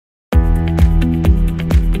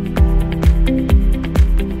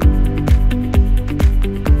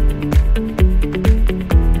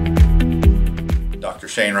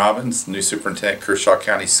Shane Robbins, new superintendent, Kershaw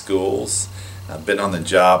County Schools. I've been on the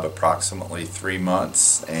job approximately 3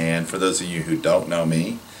 months, and for those of you who don't know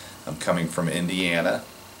me, I'm coming from Indiana,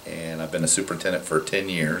 and I've been a superintendent for 10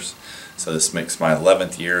 years, so this makes my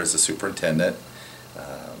 11th year as a superintendent.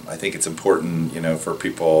 I think it's important, for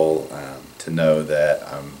people to know that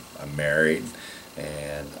I'm married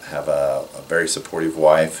and have a very supportive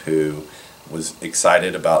wife who was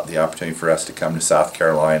excited about the opportunity for us to come to South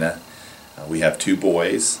Carolina. We have 2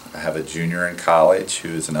 boys. I have a junior in college who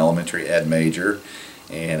is an elementary ed major,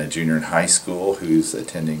 and a junior in high school who's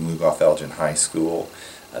attending Lugoff-Elgin High School.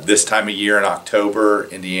 This time of year in October,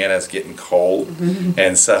 Indiana is getting cold,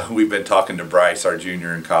 and so we've been talking to Bryce, our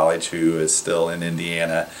junior in college, who is still in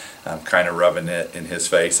Indiana, kind of rubbing it in his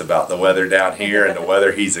face about the weather down here and the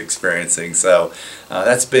weather he's experiencing. So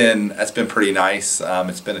that's been pretty nice.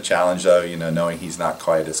 It's been a challenge, though, knowing he's not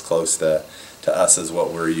quite as close to us as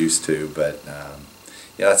what we're used to. But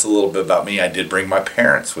yeah, that's a little bit about me. I did bring my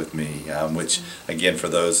parents with me, which, again, for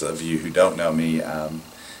those of you who don't know me,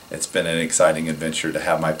 it's been an exciting adventure to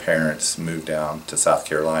have my parents move down to South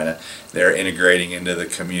Carolina. They're integrating into the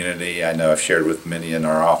community. I know I've shared with many in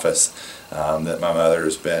our office that my mother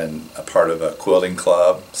has been a part of a quilting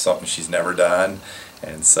club, something she's never done,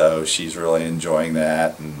 and so she's really enjoying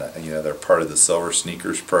that. And they're part of the Silver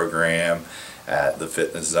Sneakers program at the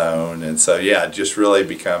Fitness Zone, and so yeah, just really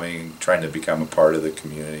trying to become a part of the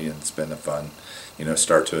community, and it's been a fun,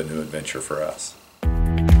 start to a new adventure for us.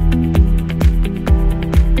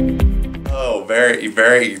 Very,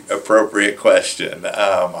 very appropriate question.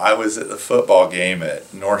 I was at the football game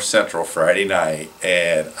at North Central Friday night,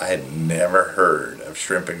 and I had never heard of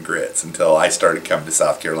shrimp and grits until I started coming to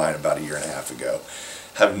South Carolina about 1.5 years ago.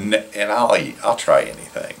 And I'll try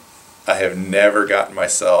anything. I have never gotten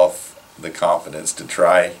myself the confidence to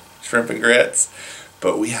try shrimp and grits,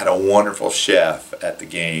 but we had a wonderful chef at the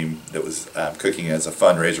game that was cooking as a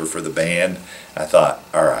fundraiser for the band. I thought,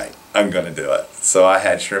 all right, I'm going to do it. So I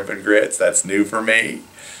had shrimp and grits. That's new for me.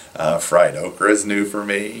 Fried okra is new for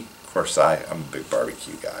me. Of course, I'm a big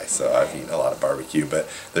barbecue guy, so I've eaten a lot of barbecue, but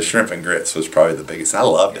the shrimp and grits was probably the biggest. I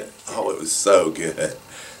loved it. Oh, it was so good.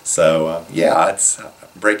 So yeah, it's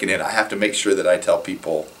breaking in. I have to make sure that I tell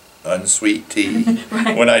people unsweet tea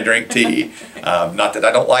when I drink tea. Not that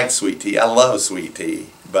I don't like sweet tea. I love sweet tea,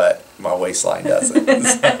 but my waistline doesn't.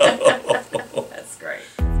 That's great.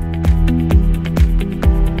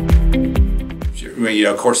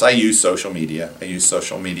 Of course, I use social media. I use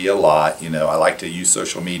social media a lot. I like to use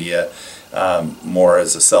social media more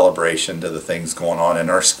as a celebration to the things going on in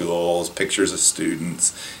our schools, pictures of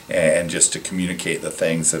students, and just to communicate the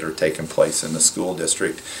things that are taking place in the school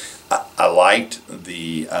district. I liked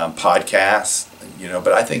the podcast,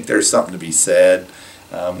 but I think there's something to be said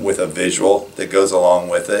with a visual that goes along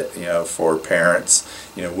with it, for parents.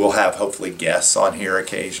 We'll have hopefully guests on here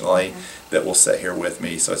occasionally that will sit here with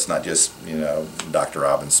me, so it's not just, Dr.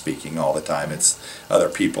 Robbins speaking all the time. It's other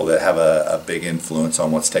people that have a big influence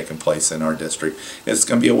on what's taking place in our district. It's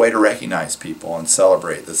going to be a way to recognize people and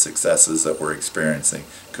celebrate the successes that we're experiencing.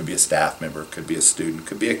 Could be a staff member, could be a student,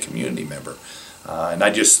 could be a community member. And I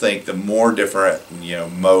just think the more different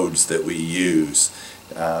modes that we use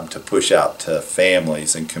to push out to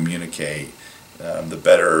families and communicate, the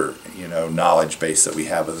better knowledge base that we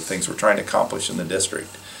have of the things we're trying to accomplish in the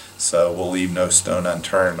district. So we'll leave no stone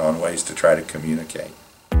unturned on ways to try to communicate.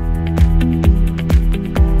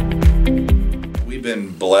 We've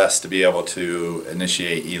been blessed to be able to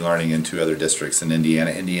initiate e-learning in 2 other districts in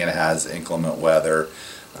Indiana. Indiana has inclement weather.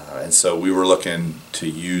 And so we were looking to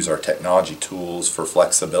use our technology tools for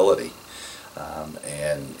flexibility.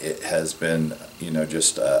 And it has been,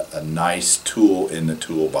 just a nice tool in the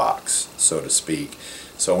toolbox, so to speak.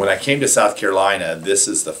 So when I came to South Carolina, this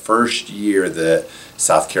is the first year that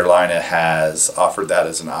South Carolina has offered that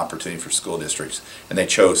as an opportunity for school districts. And they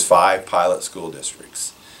chose 5 pilot school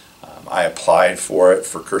districts. I applied for it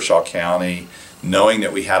for Kershaw County, knowing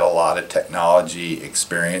that we had a lot of technology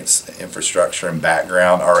experience, infrastructure, and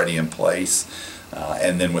background already in place.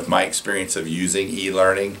 And then with my experience of using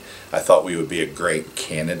e-learning, I thought we would be a great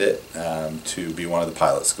candidate to be one of the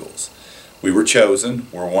pilot schools. We were chosen.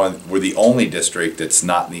 We're the only district that's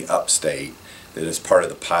not in the upstate that is part of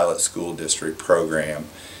the pilot school district program.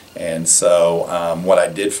 And so what I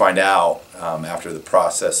did find out after the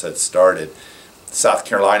process had started, South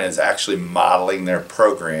Carolina is actually modeling their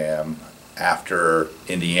program after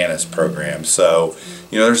Indiana's program. So,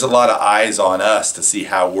 there's a lot of eyes on us to see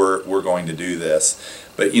how we're going to do this.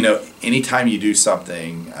 But, anytime you do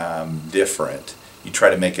something different, you try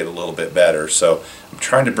to make it a little bit better. So I'm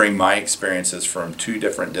trying to bring my experiences from 2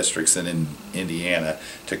 different districts in Indiana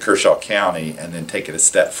to Kershaw County and then take it a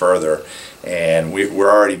step further. And we're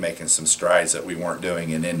already making some strides that we weren't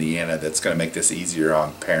doing in Indiana that's going to make this easier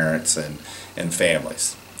on parents and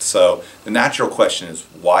families. So the natural question is,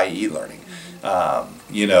 why e-learning?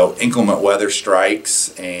 You know, inclement weather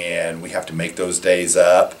strikes and we have to make those days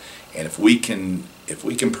up. And if we can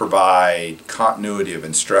provide continuity of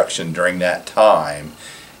instruction during that time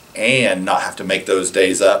and not have to make those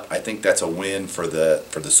days up, I think that's a win for the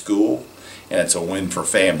school, and it's a win for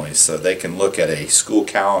families. So they can look at a school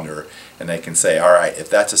calendar and they can say, all right, if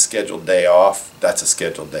that's a scheduled day off, that's a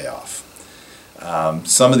scheduled day off.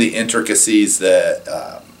 Some of the intricacies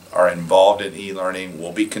that are involved in e-learning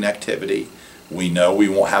will be connectivity. We know we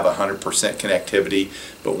won't have 100% connectivity,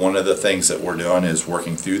 but one of the things that we're doing is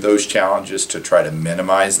working through those challenges to try to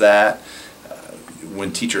minimize that.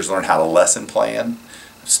 When teachers learn how to lesson plan,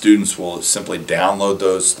 students will simply download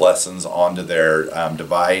those lessons onto their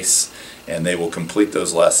device, and they will complete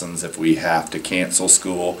those lessons if we have to cancel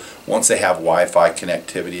school. Once they have Wi-Fi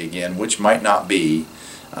connectivity again, which might not be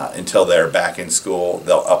until they're back in school,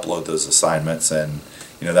 they'll upload those assignments, and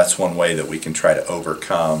you know, that's one way that we can try to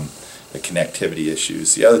overcome the connectivity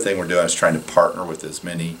issues. The other thing we're doing is trying to partner with as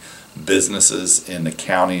many businesses in the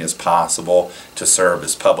county as possible to serve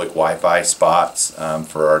as public Wi-Fi spots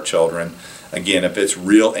for our children. Again, if it's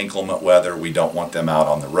real inclement weather, we don't want them out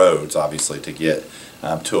on the roads, obviously, to get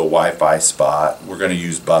to a Wi-Fi spot. We're going to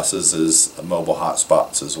use buses as mobile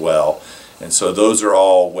hotspots as well. And so those are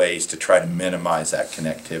all ways to try to minimize that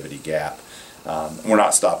connectivity gap. We're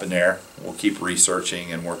not stopping there. We'll keep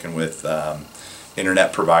researching and working with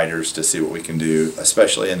internet providers to see what we can do,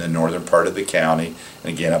 especially in the northern part of the county.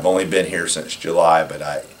 And again, I've only been here since July, but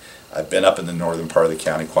I've been up in the northern part of the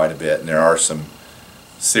county quite a bit, and there are some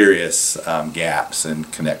serious gaps in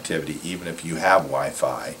connectivity. Even if you have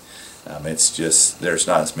Wi-Fi, it's just there's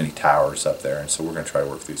not as many towers up there, and so we're going to try to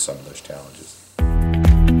work through some of those challenges.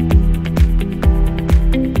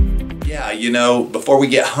 Yeah, you know, before we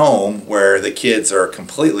get home where the kids are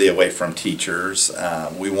completely away from teachers,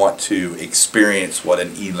 we want to experience what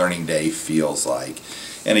an e-learning day feels like.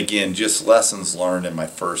 And again, just lessons learned in my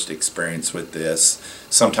first experience with this.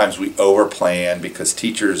 Sometimes we overplan because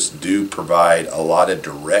teachers do provide a lot of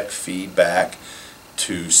direct feedback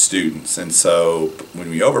to students. And so when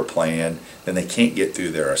we overplan, then they can't get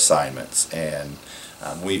through their assignments. And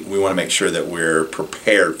we want to make sure that we're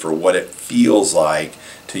prepared for what it feels like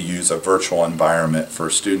to use a virtual environment for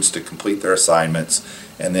students to complete their assignments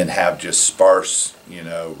and then have just sparse, you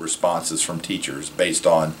know, responses from teachers based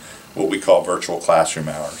on what we call virtual classroom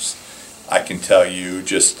hours. I can tell you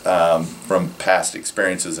just from past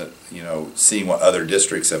experiences, you know, seeing what other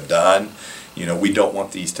districts have done, you know, we don't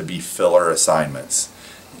want these to be filler assignments,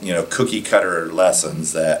 you know, cookie cutter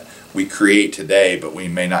lessons that we create today but we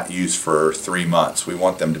may not use for 3 months. We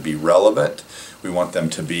want them to be relevant. We want them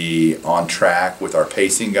to be on track with our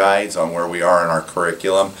pacing guides on where we are in our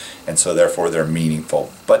curriculum, and so therefore they're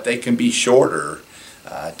meaningful. But they can be shorter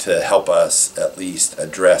to help us at least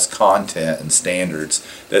address content and standards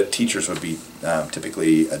that teachers would be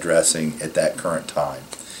typically addressing at that current time.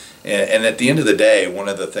 And at the end of the day, one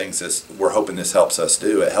of the things that we're hoping this helps us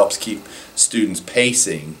do, it helps keep students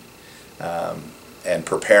pacing and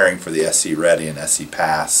preparing for the SC Ready and SC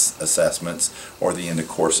Pass assessments or the end of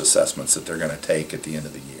course assessments that they're going to take at the end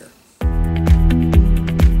of the year.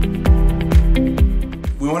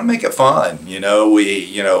 We want to make it fun, you know.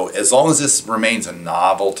 As long as this remains a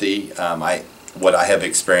novelty, what I have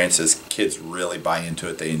experienced is kids really buy into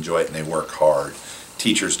it, they enjoy it, and they work hard.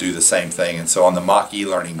 Teachers do the same thing, and so on the mock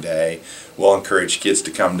e-learning day, we'll encourage kids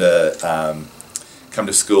to come to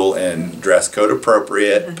school in dress code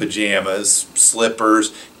appropriate, pajamas,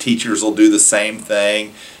 slippers. Teachers will do the same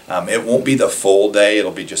thing. It won't be the full day,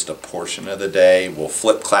 it'll be just a portion of the day. We'll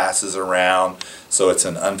flip classes around so it's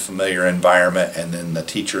an unfamiliar environment, and then the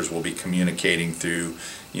teachers will be communicating through,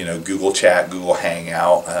 you know, Google Chat, Google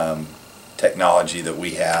Hangout technology that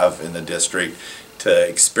we have in the district to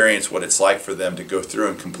experience what it's like for them to go through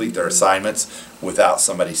and complete their assignments without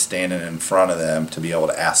somebody standing in front of them to be able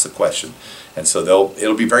to ask the question. And so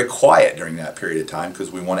it'll be very quiet during that period of time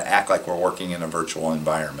because we want to act like we're working in a virtual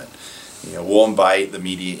environment. You know, we'll invite the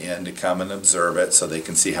media in to come and observe it so they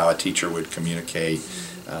can see how a teacher would communicate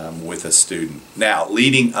with a student. Now,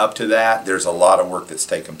 leading up to that, there's a lot of work that's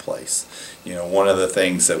taken place. You know, one of the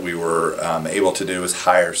things that we were able to do is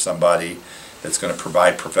hire somebody that's going to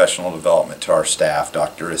provide professional development to our staff.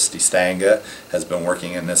 Dr. Isti Stanga has been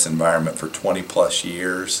working in this environment for 20 plus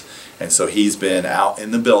years, and so he's been out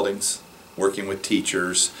in the buildings working with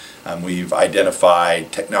teachers. We've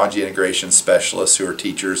identified technology integration specialists who are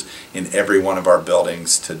teachers in every one of our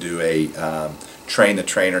buildings to do a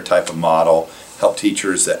train-the-trainer type of model, help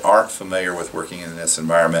teachers that aren't familiar with working in this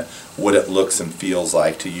environment what it looks and feels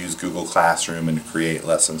like to use Google Classroom and create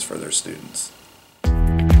lessons for their students.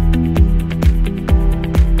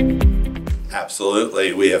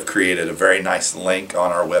 Absolutely. We have created a very nice link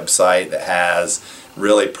on our website that has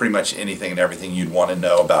really pretty much anything and everything you'd want to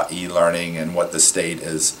know about e-learning and what the state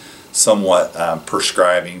is somewhat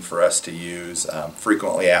prescribing for us to use.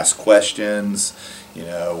 Frequently asked questions. You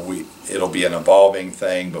know, it'll be an evolving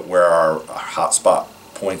thing, but where our hotspot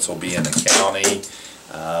points will be in the county.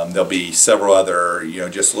 There'll be several other,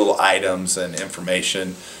 just little items and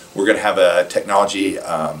information. We're going to have a technology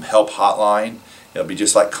help hotline. It'll be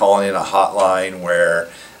just like calling in a hotline where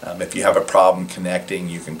if you have a problem connecting,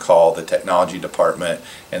 you can call the technology department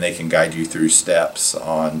and they can guide you through steps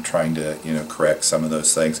on trying to, correct some of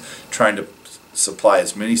those things, trying to supply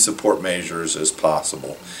as many support measures as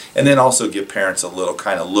possible. And then also give parents a little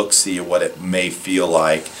kind of look-see at what it may feel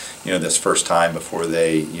like, this first time before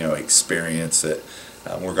they, experience it.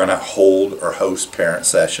 We're going to hold or host parent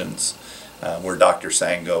sessions where Dr.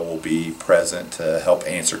 Sango will be present to help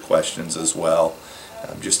answer questions as well,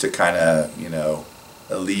 just to kind of,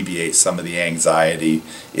 alleviate some of the anxiety.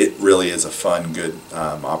 It really is a fun, good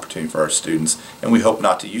opportunity for our students, and we hope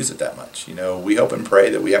not to use it that much. We hope and pray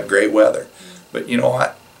that we have great weather. But you know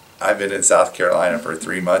what? I've been in South Carolina for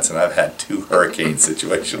 3 months and I've had 2 hurricane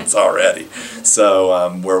situations already. So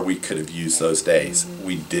where we could have used those days.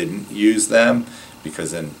 We didn't use them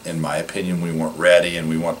because in my opinion we weren't ready, and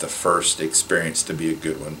we want the first experience to be a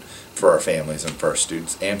good one for our families and for our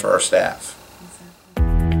students and for our staff.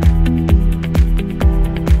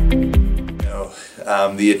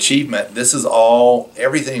 The achievement, this is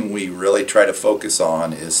everything we really try to focus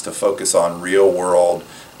on is to focus on real world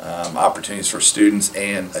opportunities for students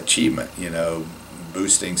and achievement,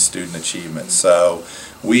 boosting student achievement. So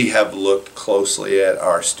we have looked closely at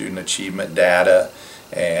our student achievement data,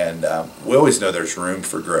 and we always know there's room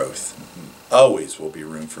for growth. Always will be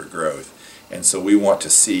room for growth. And so we want to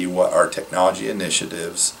see what our technology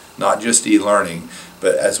initiatives, not just e-learning,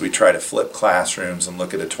 but as we try to flip classrooms and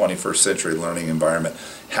look at a 21st century learning environment,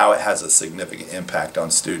 how it has a significant impact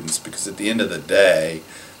on students. Because at the end of the day,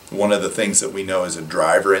 one of the things that we know is a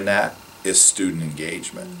driver in that is student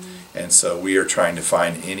engagement. And so we are trying to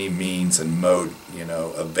find any means and mode,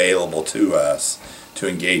 available to us to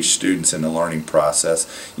engage students in the learning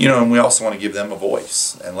process. And we also want to give them a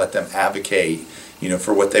voice and let them advocate,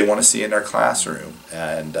 for what they want to see in their classroom.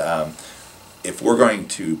 And if we're going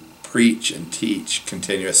to preach and teach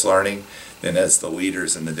continuous learning, then as the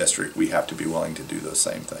leaders in the district, we have to be willing to do those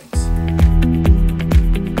same things.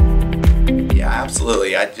 Yeah,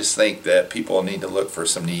 absolutely. I just think that people need to look for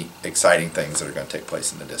some neat, exciting things that are going to take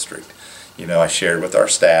place in the district. I shared with our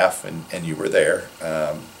staff, and you were there,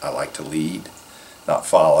 I like to lead, not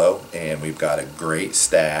follow, and we've got a great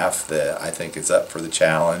staff that I think is up for the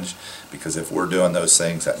challenge, because if we're doing those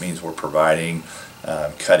things, that means we're providing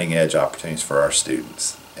cutting-edge opportunities for our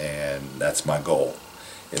students, and that's my goal,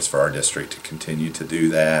 is for our district to continue to do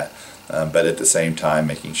that, but at the same time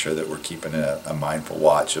making sure that we're keeping a mindful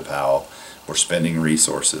watch of how we're spending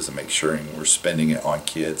resources and make sure we're spending it on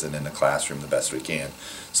kids and in the classroom the best we can.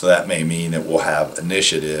 So that may mean that we'll have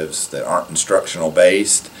initiatives that aren't instructional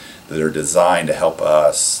based, that are designed to help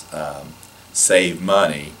us save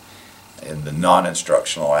money in the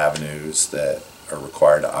non-instructional avenues that are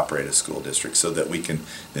required to operate a school district, so that we can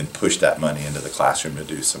then push that money into the classroom to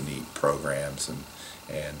do some neat programs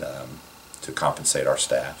and to compensate our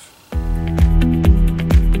staff.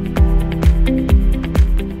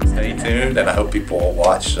 Stay tuned, and I hope people will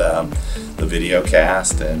watch the video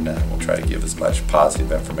cast, and we'll try to give as much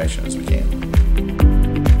positive information as we can.